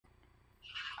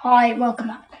Hi, welcome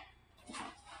back.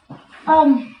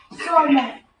 Sorry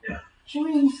mate. Should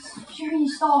we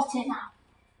start it now?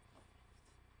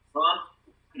 Hello?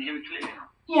 Can you hear me clearly now?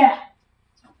 Yeah.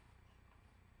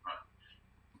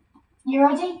 You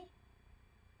ready?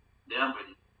 Yeah, I'm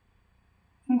ready.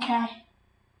 Okay.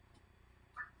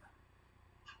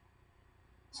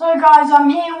 So guys, I'm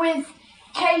here with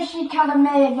Kaisy,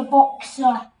 Khademi, the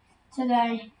boxer,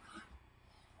 today.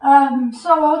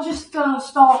 So I'll just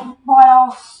start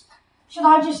by should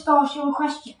I just ask you a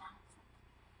question?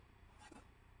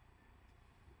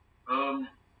 Well,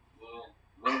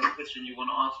 whatever question you want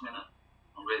to ask me now,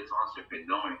 I'm ready to answer it,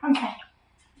 don't worry. Okay.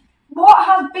 What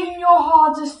has been your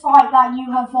hardest fight that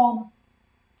you have won?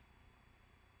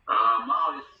 My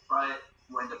hardest fight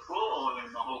in the pro or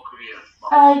in my whole career?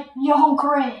 Your whole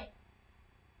career.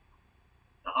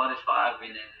 The hardest fight I've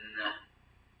been in,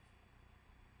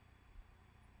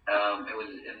 it was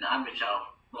an amateur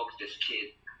box this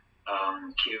kid,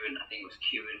 Kieran, I think it was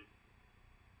Kieran.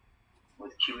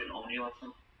 Was Kieran O'Neill or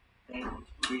something?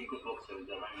 Really good boxer. Was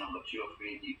around number 2 or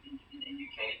 3 in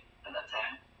UK at that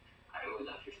time. I was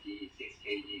at 56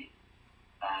 kg,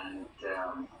 and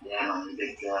we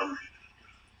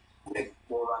did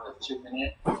 4 rounds of 2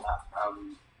 minutes. What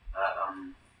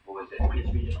was it? Chris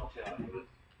Regional Hotel.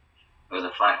 It was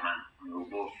a fight, man. We were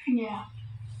both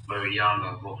very young.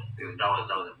 That was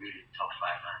a really tough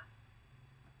fight, man.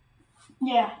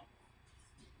 Yeah.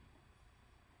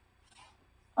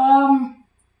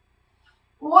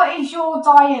 What is your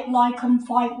diet like on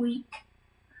fight week?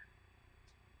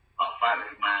 Fight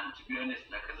week, man. To be honest,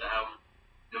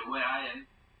 the way I am,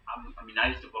 I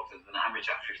used to box as an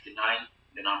amateur at 59,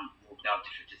 then I moved down to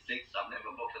 56. I've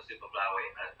never boxed a super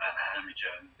flyweight as an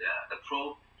amateur. And the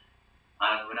pro,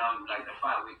 and when I'm like the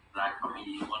fight week, like I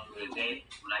mean, 1 meal a day.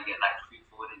 When I get like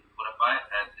 3-4 days before the fight,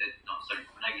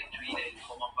 when I get 3 days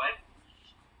before my fight,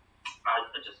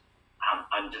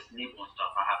 I just nibble on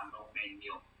stuff. I have no main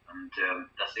meal, and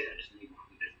that's it. I just nibble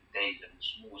food different days and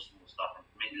small stuff, and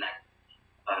mainly like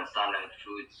salad,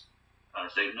 fruits.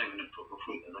 So it's not even a proper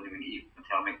fruit. I don't even eat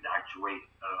until I make the actual weight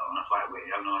on a fight weight.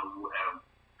 I don't know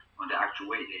on the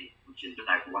actual weight day, which is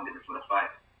like 1 day before the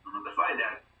fight. And on the fight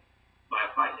day, by a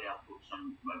fight day, I put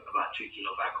about 2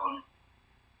 kilo back on.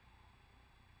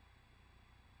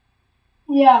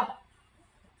 Yeah.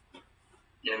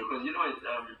 Yeah, because you know it's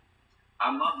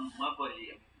my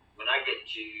body. When I get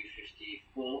to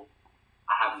 54,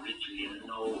 I have literally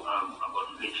I've got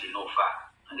literally no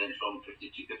fat. And then from 54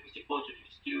 to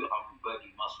 52, I'm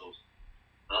burning muscles.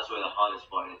 So that's where the hardest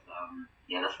part is.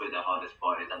 That's where the hardest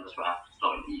part is. And that's where I have to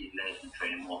start eating less and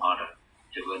training more harder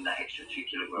to burn that extra 2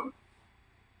 kilograms.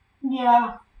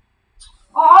 Yeah.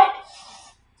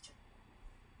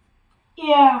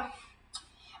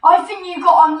 I think you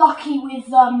got unlucky with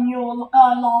your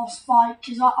last fight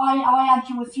because I had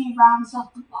you a few rounds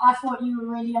up. I thought you were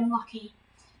really unlucky.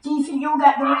 Do you think you'll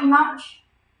get the rematch?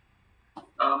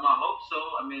 I hope so.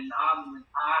 I mean, it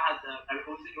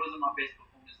wasn't my best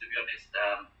performance, to be honest,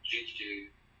 due to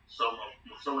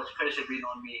so much pressure being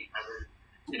on me. I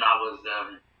was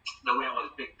the way I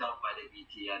was picked up by the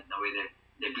BT and the way they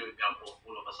built me up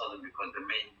all of a sudden because the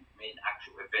main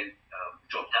actual event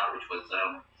dropped out, which was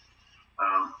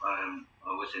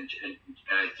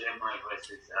January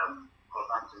versus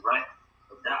Southampton, right?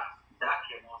 But that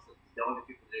came also. The only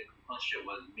people they could concentrate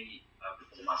was me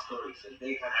because of my story. So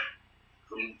they kind of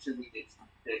within 2 weeks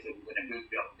they said we're gonna build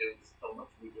you up. There was so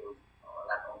much videos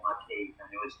like on my case, and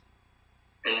it was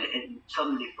and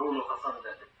suddenly all of a sudden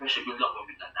the pressure built up on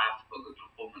me that I have to put a good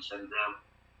performance and.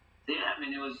 I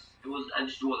mean, it was. I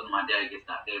just wasn't my day against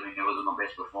that day. I mean, it wasn't my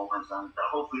best performance, and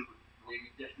hopefully we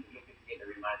definitely looking to get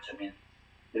the rematch. I mean,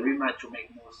 the rematch will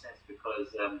make more sense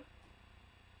because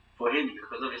for him,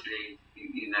 because obviously, he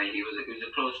was a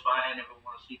close fight, and everyone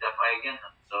wants to see that fight again.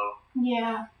 So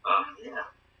yeah.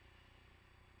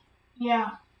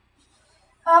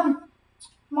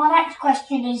 My next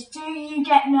question is: do you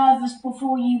get nervous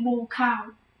before you walk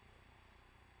out?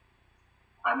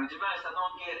 I mean, to be honest, I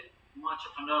don't get much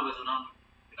of a nervous when I'm.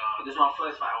 This is my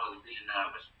first fight. I was really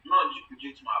nervous, not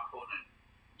due to my opponent,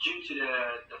 due to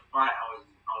the fight. I was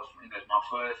my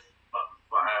first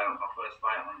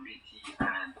fight on BT,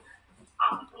 and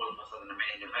I'm all of a sudden the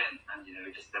main event, and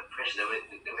just the pressure, the way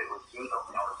it was built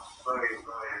up, I was very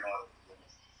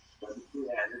nervous. But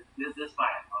this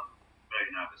fight, I was very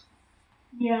nervous.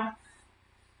 Yeah.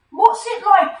 What's it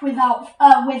like without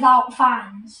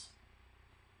fans?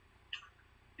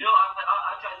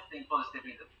 I try to think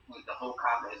positively with the whole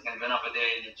camp. It's going to be another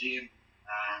day in the gym,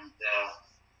 and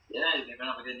it's going to be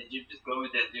another day in the gym, just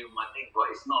going there, doing my thing. But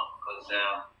it's not because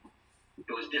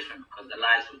it was different because the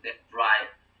lights were that bright,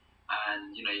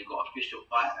 and you official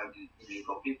fight. I mean, you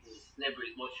got people,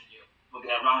 celebrities watching you, will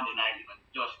get around you, like,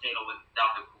 Josh Taylor was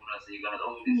down the corner, so you got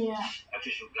all these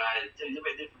official guys. So it's a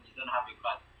bit different, you don't have your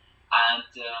cut. And,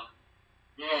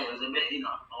 yeah, it was a bit,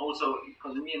 also,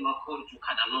 because me and my coach were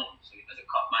kind of alone, so he was a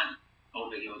cut man.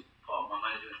 Although he was part of my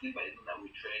management team, but it's not that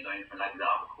we trained or anything like the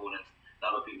other corners, the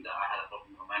other people that I had a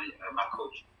problem with my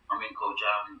coach, my main coach,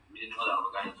 we didn't know that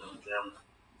other guys, and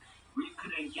we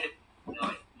couldn't get,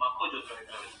 my coach was very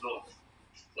slow.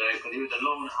 So, because he was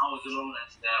alone, I was alone,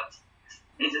 and stuff.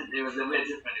 It was a bit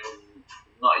different. It was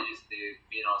not used to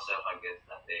being ourselves, I guess,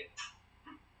 that day.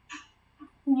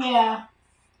 Yeah.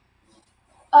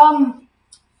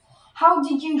 How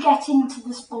did you get into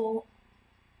the sport?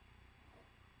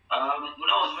 When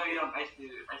I was very young, I used to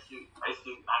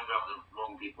hang around with the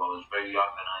wrong people. I was very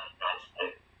young, and I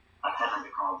kind of I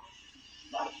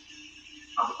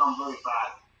become very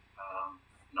bad.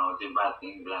 Doing bad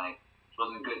things, like, it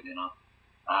wasn't good,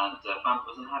 And fans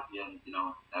wasn't happy, and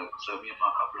so me and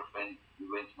my couple of friends, we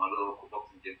went to my local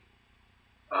boxing gym,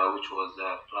 which was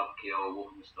Club KO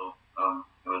Walthamstow.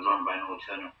 It was run by an old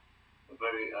Turner. So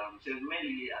it was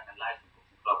mainly a licensed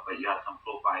boxing club, but you had some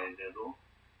pro fighters there as well.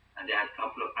 And they had a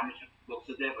couple of amateur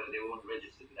boxers there, but they weren't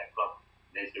registered with that club.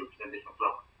 They used to represent different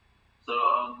club. So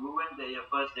we went there.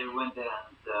 First day we went there,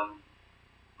 and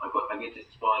I get to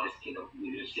spar this kid.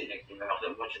 We just sit next to me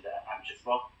after watching the amateur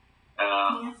spar.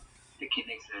 The kid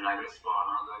next to me, like, let's spar,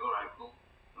 and I was like, all right, cool.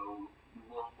 So we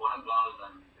walked on the gloves,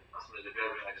 and as soon as the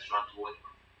girl, I just ran towards him.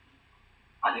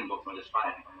 I didn't box, I just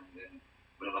fired him, and then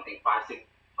within I think 5 seconds,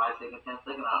 10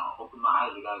 seconds, I opened my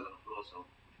eyes, the guy was on the floor. So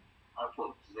I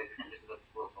thought this is a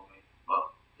sport for me.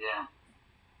 But yeah.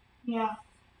 Yeah.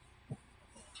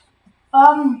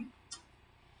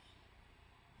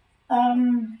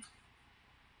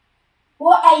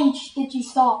 What age did you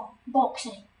start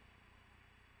boxing?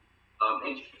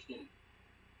 Age 15.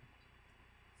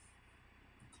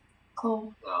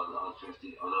 Cool. Yeah, I was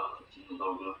 15. I was 15 years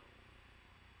old.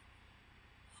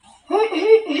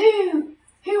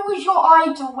 Who was your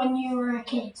idol when you were a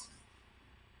kid?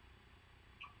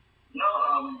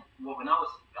 Well, when I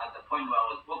was at the point where I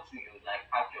was boxing, it was like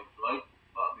Patrick Floyd.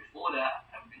 But before that,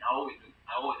 I mean, the only people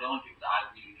that I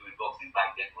really knew in boxing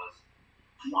back then was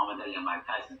Muhammad Ali and Mike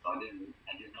Tyson. So I didn't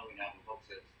know any other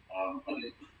boxers.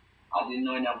 I didn't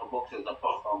know any other boxers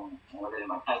apart from Muhammad Ali and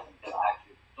Mike Tyson until I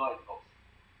actually started boxing.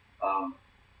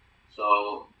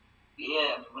 So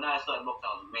yeah, I mean, when I started boxing,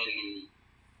 I was mainly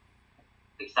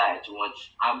excited to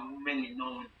watch. I'm mainly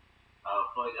known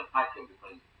Floyd and Patrick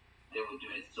because they were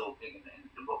doing it so big in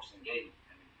the boxing game.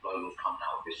 I mean, Floyd was coming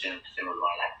out with Christian was one of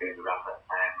my favorite rapper at the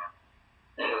time.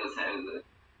 And it was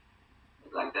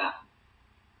like that.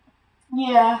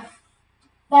 Yeah.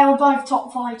 They were both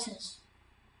top fighters.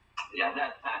 Yeah,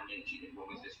 that time, what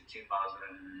was this, in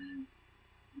 2009,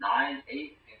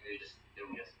 8?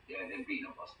 And they beat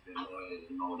us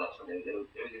and all that. So it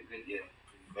was a good year.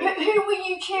 Who were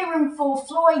you cheering for,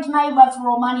 Floyd Mayweather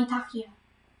or Manny Pacquiao?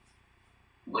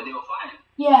 When they were fighting?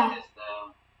 Yeah.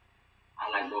 I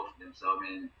like both of them. So, I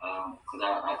mean, because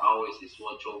I always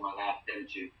swore all my life them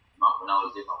two when I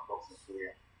was in my boxing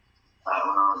career,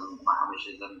 when I was in my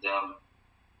amateurs. And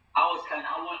I was to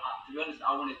be honest,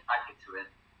 I wanted Patrick to win.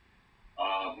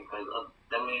 Because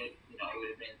the way, it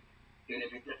would have been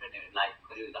different. It was like,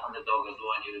 because he was the underdog as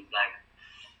well, and he was like,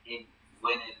 him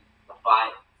winning the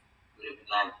fight would have been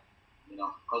like,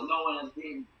 because no one has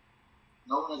beaten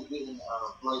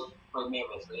Floyd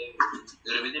Mayweather, so it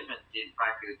would have been different in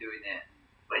Patrick doing it.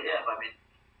 But yeah, I mean,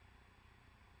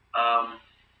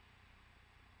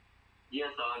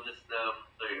 so I just,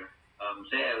 so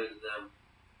yeah, it was,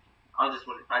 I just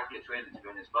wanted Patrick to win, to be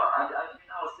honest. But I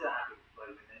was still happy with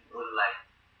Floyd winning. It was like,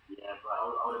 yeah, but I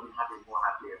would have been more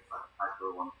happy if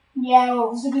Patrick won. Yeah,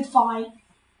 well, it was a good fight.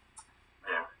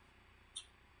 Yeah.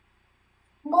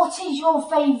 What is your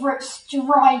favourite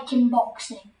strike in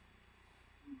boxing?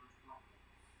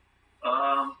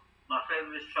 My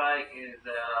favourite strike is, I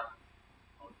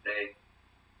would say,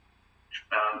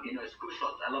 screw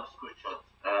shots. I love screw shots.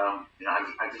 I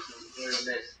get to the very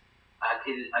list. I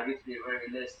get to the very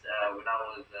list when I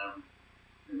was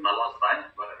in my last fight,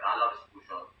 but I love screw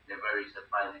shots. They're very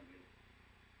surprising.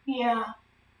 Yeah.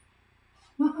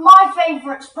 My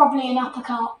favourite's probably an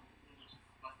uppercut.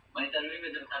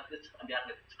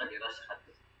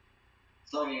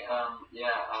 Sorry,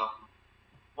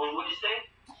 what would you say?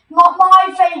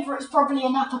 My favourite's probably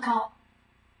an uppercut.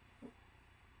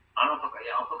 An uppercut,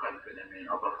 yeah, uppercut is good. I mean,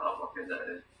 uppercut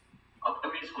is I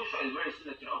mean, screw shot is very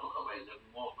similar to an uppercut, but it's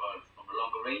more from a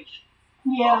longer range.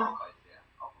 Yeah. Uppercut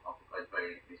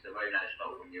is it's a very nice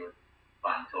shot when you're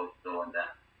fighting toe to toe on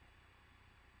that.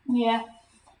 Yeah.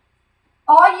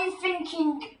 Are you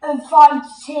thinking of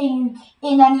fighting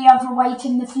in any other weight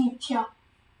in the future?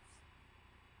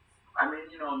 I mean,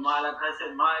 like I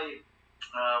said, what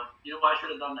I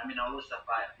should have done. I mean, I lost that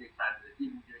fight a few times.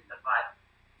 Even during the fight,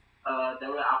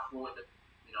 the way I thought that,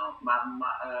 I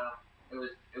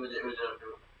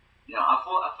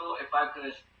thought if I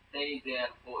could have stayed there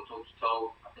and fought toe to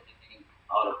toe, I think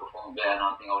I would have performed better, and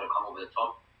I think I would have come over the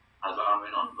top as I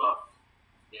went on. But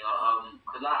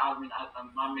because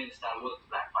my main style was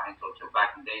like fighting toe to toe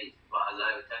back in days. But as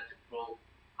I returned to pro,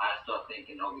 I start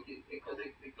thinking, because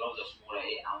the gloves are smaller,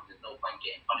 8 ounces, there's no point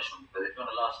getting punished on, because if you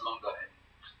want to last longer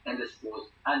in the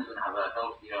sports and you're gonna have a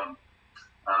healthier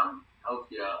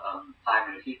time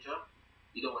in the future,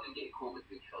 you don't want to get caught with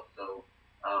big shots. So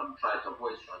try to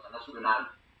avoid shots, and that's when I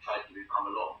try to become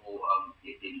a lot more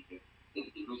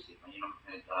elusive, and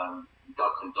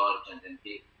duck and dodge and then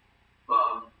hit.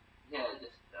 But yeah,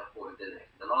 just for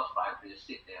the last fight, we just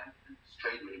sit there and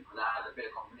trade with him, because I had a better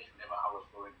combination whenever I was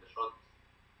throwing the shots.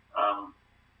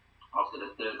 After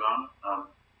the third round, and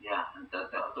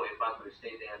I thought if I could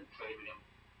stay there and trade with him,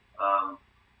 I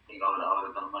think I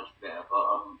would have done much better.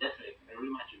 But definitely, a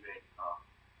rematch is great.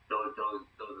 Those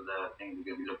are the things we're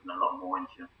going to be looking a lot more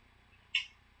into.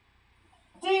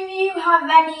 Do you have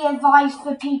any advice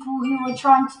for people who are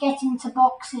trying to get into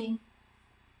boxing?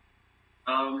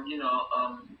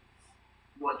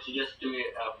 What, to just do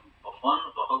it for fun,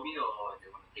 for hobby, or they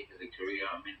want to take it as a career?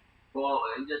 I mean, well,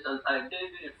 just I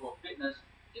did it for fitness.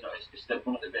 It's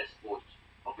one of the best sports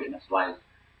for fitness wise,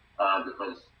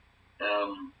 because I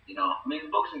mean,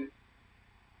 boxing,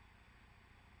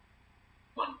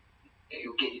 one, it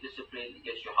will get you disciplined, it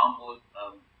gets you humbled,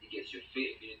 it gets you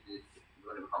fit. If you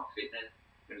want to become fitness,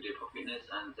 you're going to do it for fitness,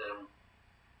 and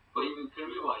but even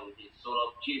career wise, it's all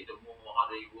up to you. The more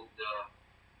harder you work,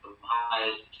 the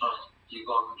higher chance you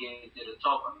got to get to the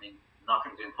top. I mean,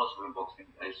 nothing's impossible in boxing.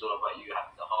 It's all about you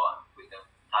having the heart and with the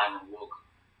time and work.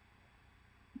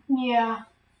 Yeah.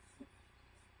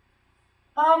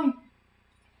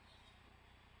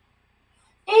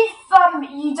 If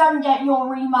you don't get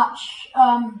your rematch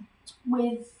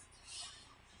with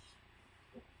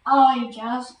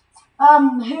Jazz,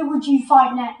 who would you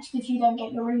fight next if you don't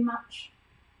get your rematch?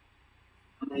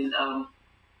 I mean,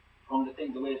 from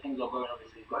the way things are going,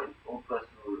 obviously, you've got his own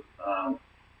personal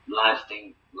life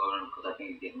thing going on, because I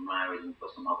think he's getting married and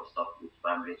got some other stuff with his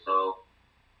family. So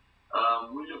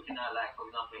we're looking at, like, for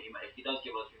example, if he does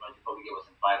give us rematch, he'll probably give us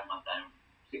in 5 months time,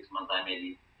 6 months time,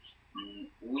 maybe.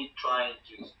 We try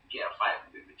to get a fight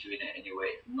in between it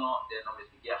anyway. If not, then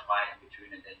obviously get a fight in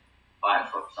between it, then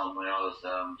fight for someone else.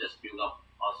 Just build up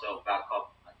ourselves back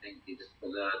up. I think it just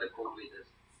the COVID has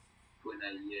put in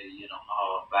a year and a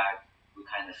half back. We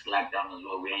kind of slacked down as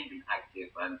well. We ain't been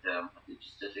active, and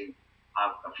just think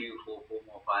have a few four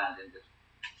more fights and just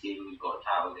see who's got a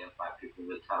title, then fight people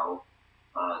with a title.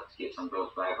 To get some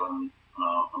girls back on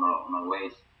our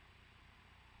ways.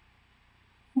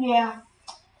 Yeah.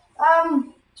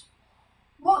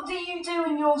 What do you do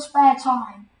in your spare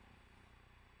time?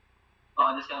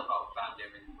 I just help out family. I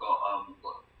mean, we've got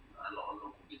a lot of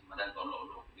local business. My dad's got a lot of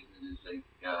local businesses, so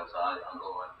I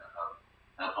go and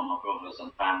help out my brothers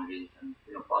and families, and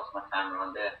pass my time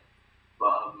around there.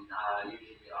 But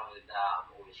usually other than that,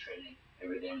 I'm always training.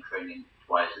 Every day I'm training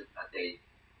twice a day.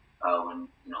 When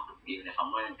even if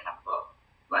I'm wearing cap, but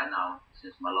right now,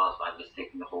 since my last fight, I've just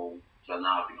taken the whole. So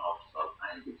now I've been off, so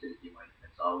I ain't been to the gym or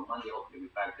anything. So Monday, hopefully,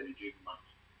 we're back to the gym,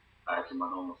 back to my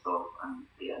normal self, and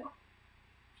yeah.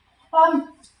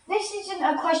 This isn't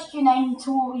a question aimed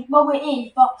towards, well, it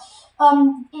is, but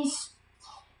it's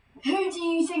who do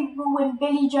you think will win,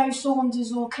 Billy Joe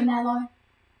Saunders or Canelo?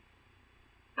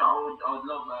 I would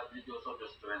love Billy Joe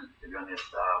Saunders to win, to be honest.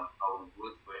 I would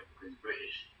root for him because he's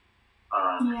British,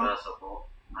 first of all,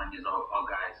 and he's our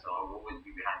guy, so I will always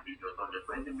be behind Billy Joe Saunders.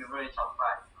 But it's going to be a very tough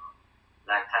fight.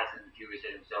 Like Tyson Fury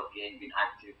said himself, he ain't been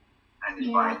active, and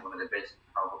he's fighting one of the best,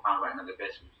 pound for pound right now, the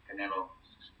best, with Canelo.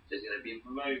 So it's going to be a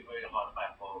very, very hard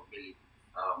fight for Billy.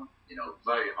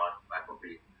 Very hard fight for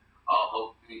Billy. I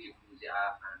hope Billy pulls it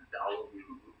out, and I will be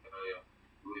rooting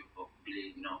for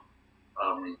Billy.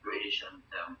 He's British, and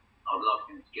I would love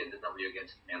him to get the W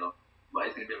against Canelo.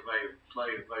 But it's going to be very,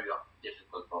 very, very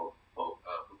difficult for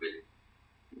Billy.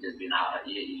 He's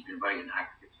been very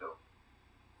inactive. So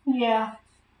Yeah.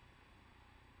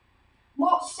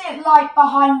 What's it like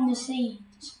behind the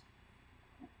scenes?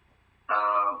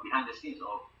 Behind the scenes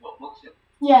of what boxing?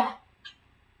 Yeah.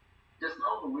 Just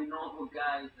normal. We normal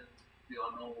guys, and we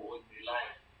all know what we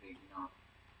like.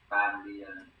 Family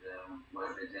and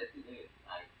whatever it is to do.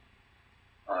 Like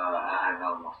I hang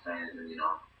out with my friends, and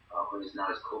obviously now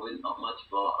it's COVID, not much,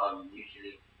 but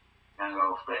usually hang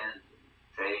out with friends.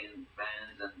 train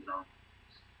fans and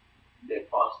they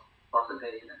pass the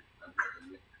day in a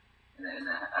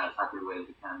as happy way as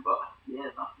we can. But yeah,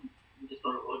 nothing. We just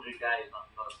got an ordinary guy,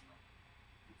 nothing else.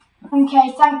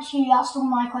 Okay, thank you. That's all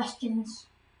my questions.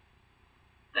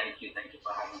 Thank you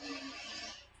for having me.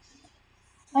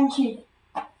 Thank you.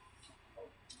 Yeah.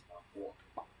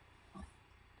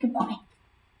 Goodbye.